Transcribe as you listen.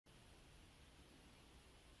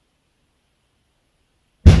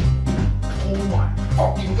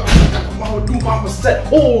a new mama set.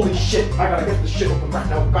 Holy shit, I gotta get this shit open right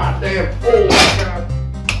now. Goddamn. Oh my god.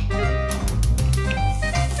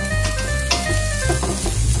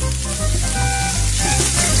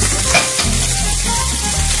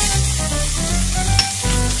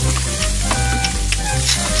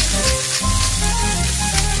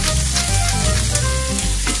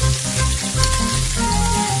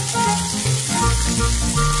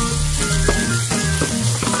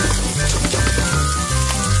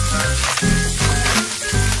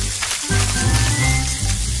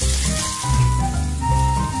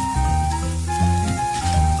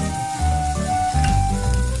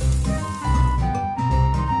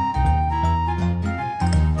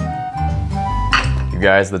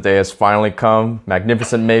 Guys, the day has finally come.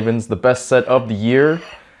 Magnificent Mavens, the best set of the year.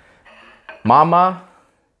 Mama,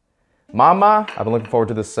 I've been looking forward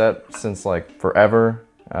to this set since like forever.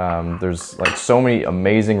 There's like so many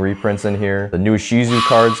amazing reprints in here. The new Shizu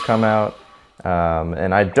cards come out,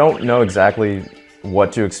 and I don't know exactly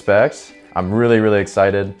what to expect. I'm really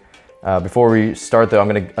excited. Before we start though, I'm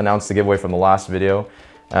gonna announce the giveaway from the last video.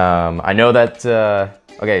 I know that,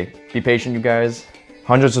 okay, be patient you guys.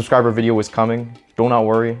 100 subscriber video is coming. Do not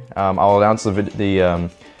worry. I'll announce the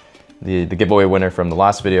giveaway winner from the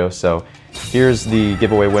last video. So here's the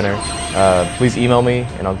giveaway winner. Please email me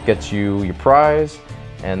and I'll get you your prize.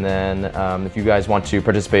 And then if you guys want to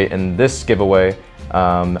participate in this giveaway,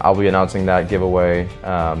 I'll be announcing that giveaway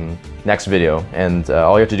next video. And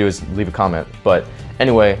all you have to do is leave a comment. But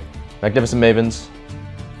anyway, Magnificent Mavens.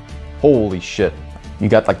 Holy shit. You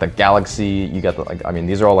got like the galaxy, you got the, like, I mean,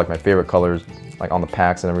 these are all like my favorite colors, like on the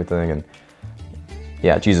packs and everything. And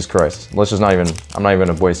yeah, Jesus Christ. Let's just not even, I'm not even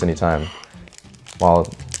gonna waste any time.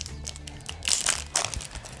 While,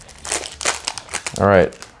 all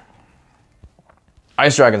right.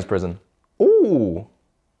 Ice Dragon's Prison. Ooh.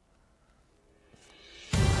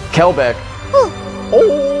 Kelbeck.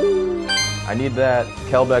 Oh. I need that.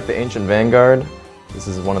 Kelbeck, the Ancient Vanguard. This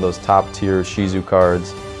is one of those top tier Shizu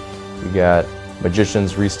cards. We got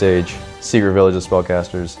Magicians, Restage, Secret Village of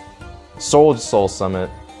Spellcasters, Soul Summit.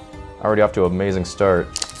 Already off to an amazing start.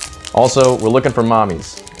 Also, we're looking for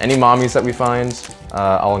mommies. Any mommies that we find,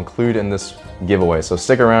 I'll include in this giveaway. So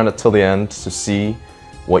stick around until the end to see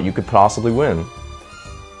what you could possibly win.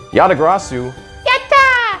 Yadagrasu.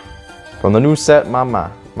 Yatta! From the new set,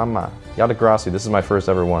 Mama. Yadagrasu. This is my first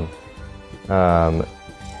ever one.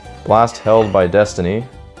 Blast Held by Destiny.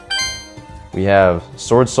 We have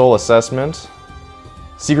Sword Soul Assessment.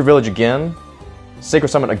 Secret Village again. Sacred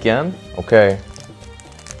Summit again. Okay.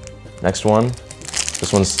 Next one.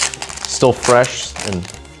 This one's still fresh and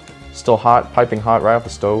still hot, piping hot right off the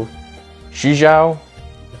stove. Yugioh.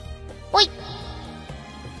 Oi.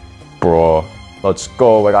 Bro, let's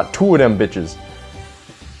go. I got two of them bitches.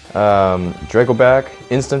 Dracoback,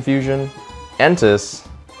 Instant Fusion, Entis.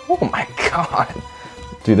 Oh my god.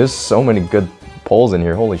 Dude, there's so many good pulls in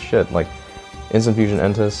here. Holy shit. Like, Instant Fusion,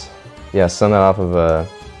 Entis. Yeah, send that off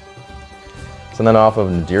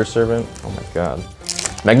of Nadir Servant. Oh my god.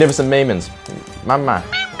 Magnificent Mavens. Mama.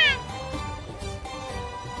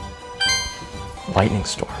 Lightning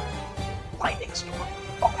Storm.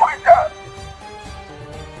 Oh my god.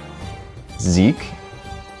 Zeke.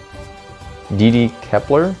 Didi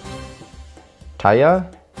Kepler. Taya.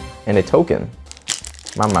 And a token.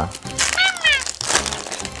 Mama.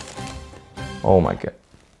 Oh my god.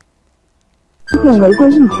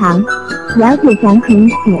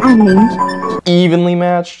 Evenly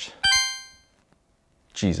matched?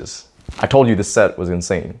 Jesus. I told you this set was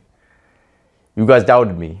insane. You guys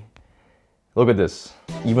doubted me. Look at this.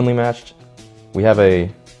 Evenly matched. We have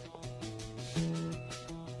a...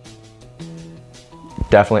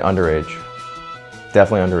 Definitely underage.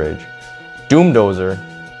 Doomdozer.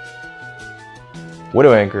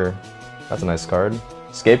 Widow Anchor. That's a nice card.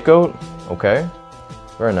 Scapegoat. Okay.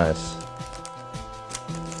 Very nice.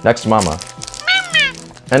 Next mama.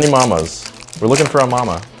 Any mamas. We're looking for a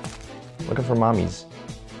mama. Looking for mommies.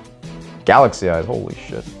 Galaxy Eyes, holy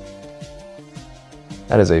shit.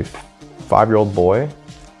 That is a 5-year-old boy.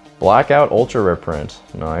 Blackout Ultra Rare Print.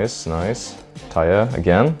 Nice. Taya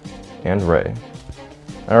again. And Ray.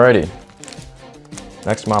 Alrighty.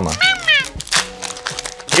 Next mama.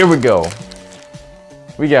 Here we go.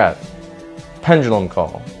 We got Pendulum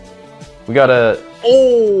Call. We got a...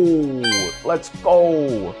 Oh! Let's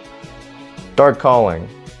go! Dark Calling.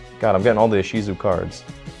 God, I'm getting all the Shizu cards.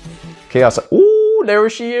 Chaos... Ooh, there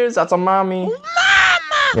she is! That's a mommy! Mama!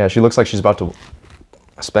 Yeah, she looks like she's about to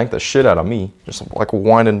spank the shit out of me. Just like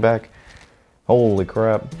winding back. Holy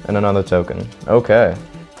crap. And another token. Okay.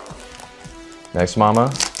 Next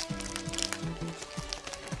mama.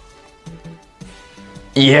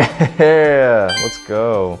 Yeah, let's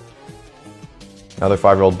go. Another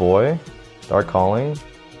 5-year-old boy. Dark Calling.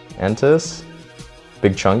 Entis.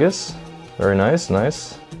 Big Chungus. Very nice,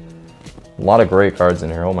 nice. A lot of great cards in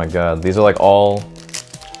here, oh my god. These are like all...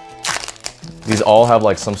 These all have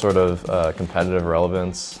like some sort of competitive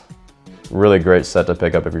relevance. Really great set to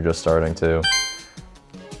pick up if you're just starting too.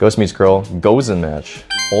 Ghost meets Krill. Gozen match.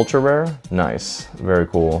 Ultra rare. Nice. Very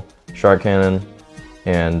cool. Shark Cannon.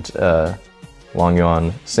 And Long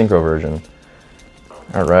Yuan Synchro version.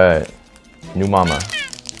 Alright. New Mama.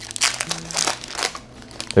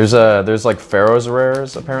 There's like Pharaoh's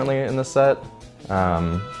rares apparently in this set.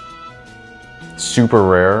 Super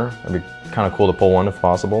rare. It'd be kind of cool to pull one if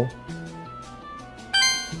possible.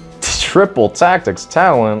 Triple Tactics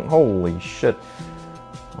Talent. Holy shit.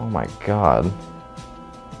 Oh my god.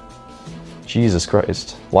 Jesus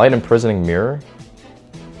Christ. Light Imprisoning Mirror?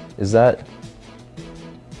 Is that...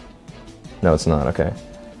 No, it's not. Okay.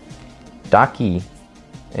 Daki.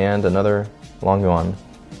 And another Long Yuan.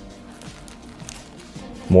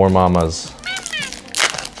 More mamas.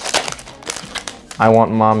 I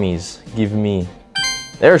want mommies. Give me.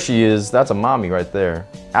 There she is. That's a mommy right there.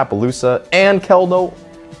 Appaloosa and Keldo.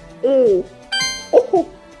 Oh. Oh.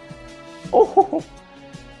 Oh.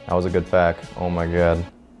 That was a good pack. Oh my god.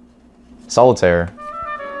 Solitaire.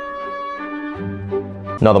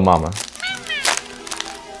 Another mama.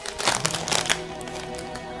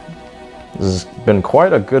 This has been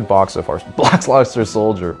quite a good box so far. Black Lobster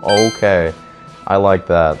Soldier. Okay. I like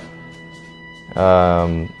that.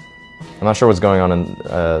 I'm not sure what's going on in,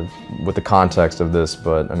 with the context of this,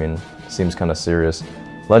 but I mean, it seems kind of serious.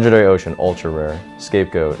 Legendary Ocean, ultra rare.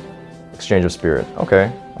 Scapegoat, Exchange of Spirit.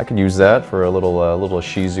 Okay, I could use that for a little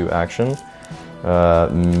Shizu action.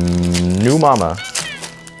 New Mama.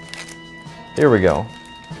 Here we go.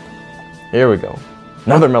 Here we go.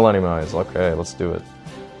 Another Millennium Eyes. Okay, let's do it.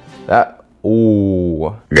 That.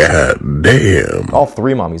 Ooh. God damn. All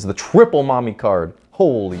 3 mommies. The triple mommy card.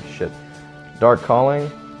 Holy shit. Dark Calling,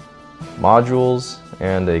 modules,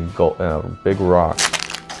 and a big rock.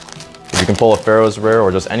 If you can pull a Pharaoh's rare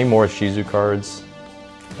or just any more Shizu cards,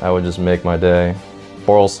 that would just make my day.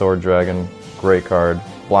 Boral Sword Dragon, great card.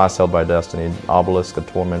 Blast Held by Destiny, Obelisk, a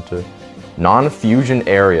Tormentor. Non-fusion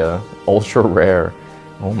area, ultra rare.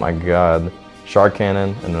 Oh my god. Shark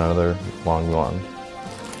Cannon and another Long Yuan.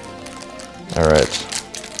 Alright.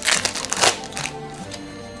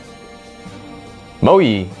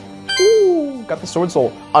 Moe. Ooh, got the Sword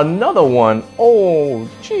Soul. Another one. Oh,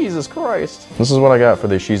 Jesus Christ. This is what I got for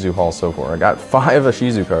the Shizu haul so far. I got 5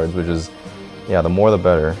 Shizu cards, which is, yeah, the more the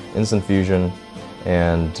better. Instant Fusion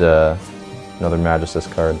and another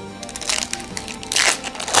Magistus card.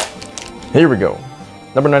 Here we go.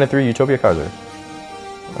 Number 93, Utopia Kaiser.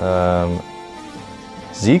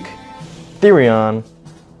 Zeke, Therion,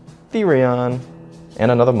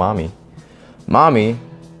 and another Mommy. Mommy,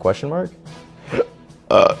 question mark?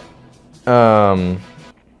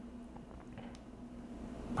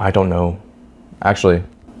 I don't know. Actually,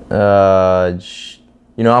 you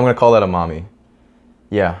know, I'm gonna call that a Mommy.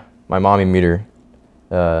 Yeah, my Mommy meter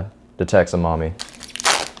detects a Mommy.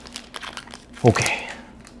 Okay.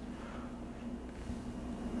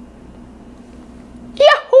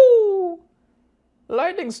 Yahoo!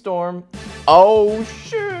 Lightning Storm. Oh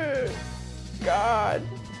shit! God.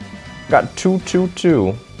 Got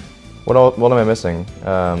 222. What am I missing?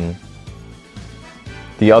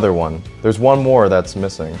 The other one. There's one more that's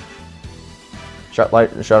missing.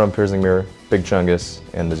 Shadow Piercing Mirror, Big Chungus,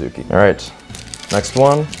 and Mizuki. All right, next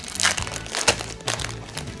one.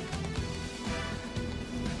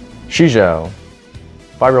 Yugioh,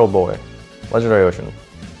 5-year-old boy, Legendary Ocean.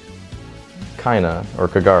 Kaina, or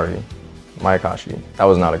Kagari, Mayakashi. That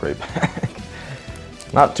was not a great pack.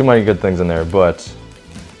 Not too many good things in there, but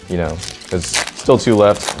you know, there's still 2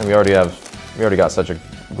 left, and we already got such a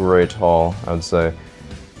great haul, I would say.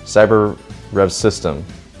 Cyber Rev System,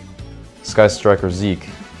 Sky Striker Zeke,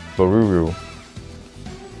 Boruru,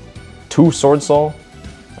 2 Sword Soul.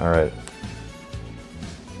 All right.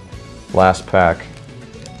 Last pack.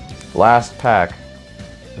 Last pack.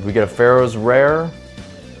 If we get a Pharaoh's rare,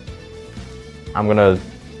 I'm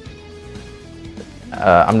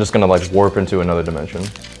just gonna like warp into another dimension.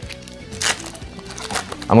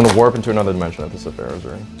 I'm gonna warp into another dimension if this is a Pharaoh's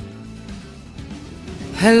rare.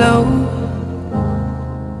 Hello.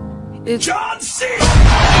 It's John C.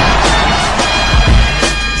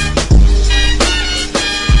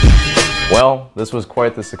 Well, this was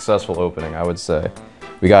quite the successful opening, I would say.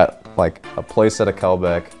 We got like a playset of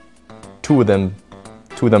Kelbeck, 2 of them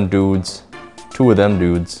dudes.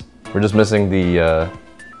 We're just missing the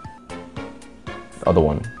other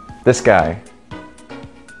one. This guy.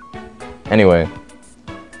 Anyway,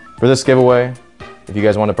 for this giveaway, if you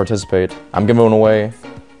guys want to participate, I'm giving away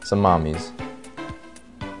some mommies.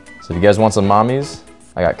 So if you guys want some mommies,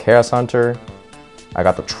 I got Chaos Hunter, I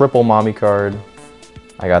got the triple mommy card,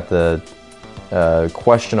 I got the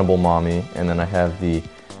questionable mommy, and then I have the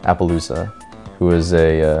Appaloosa, who is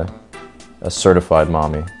a certified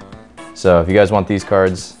mommy. So if you guys want these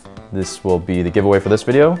cards, this will be the giveaway for this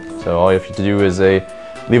video. So all you have to do is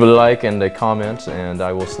leave a like and a comment, and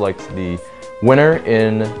I will select the winner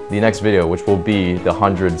in the next video, which will be the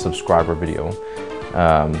 100 subscriber video.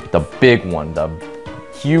 The big one, the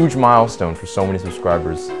huge milestone for so many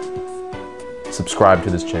subscribers. Subscribe to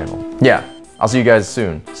this channel. Yeah, I'll see you guys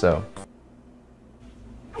soon, so.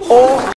 Oh!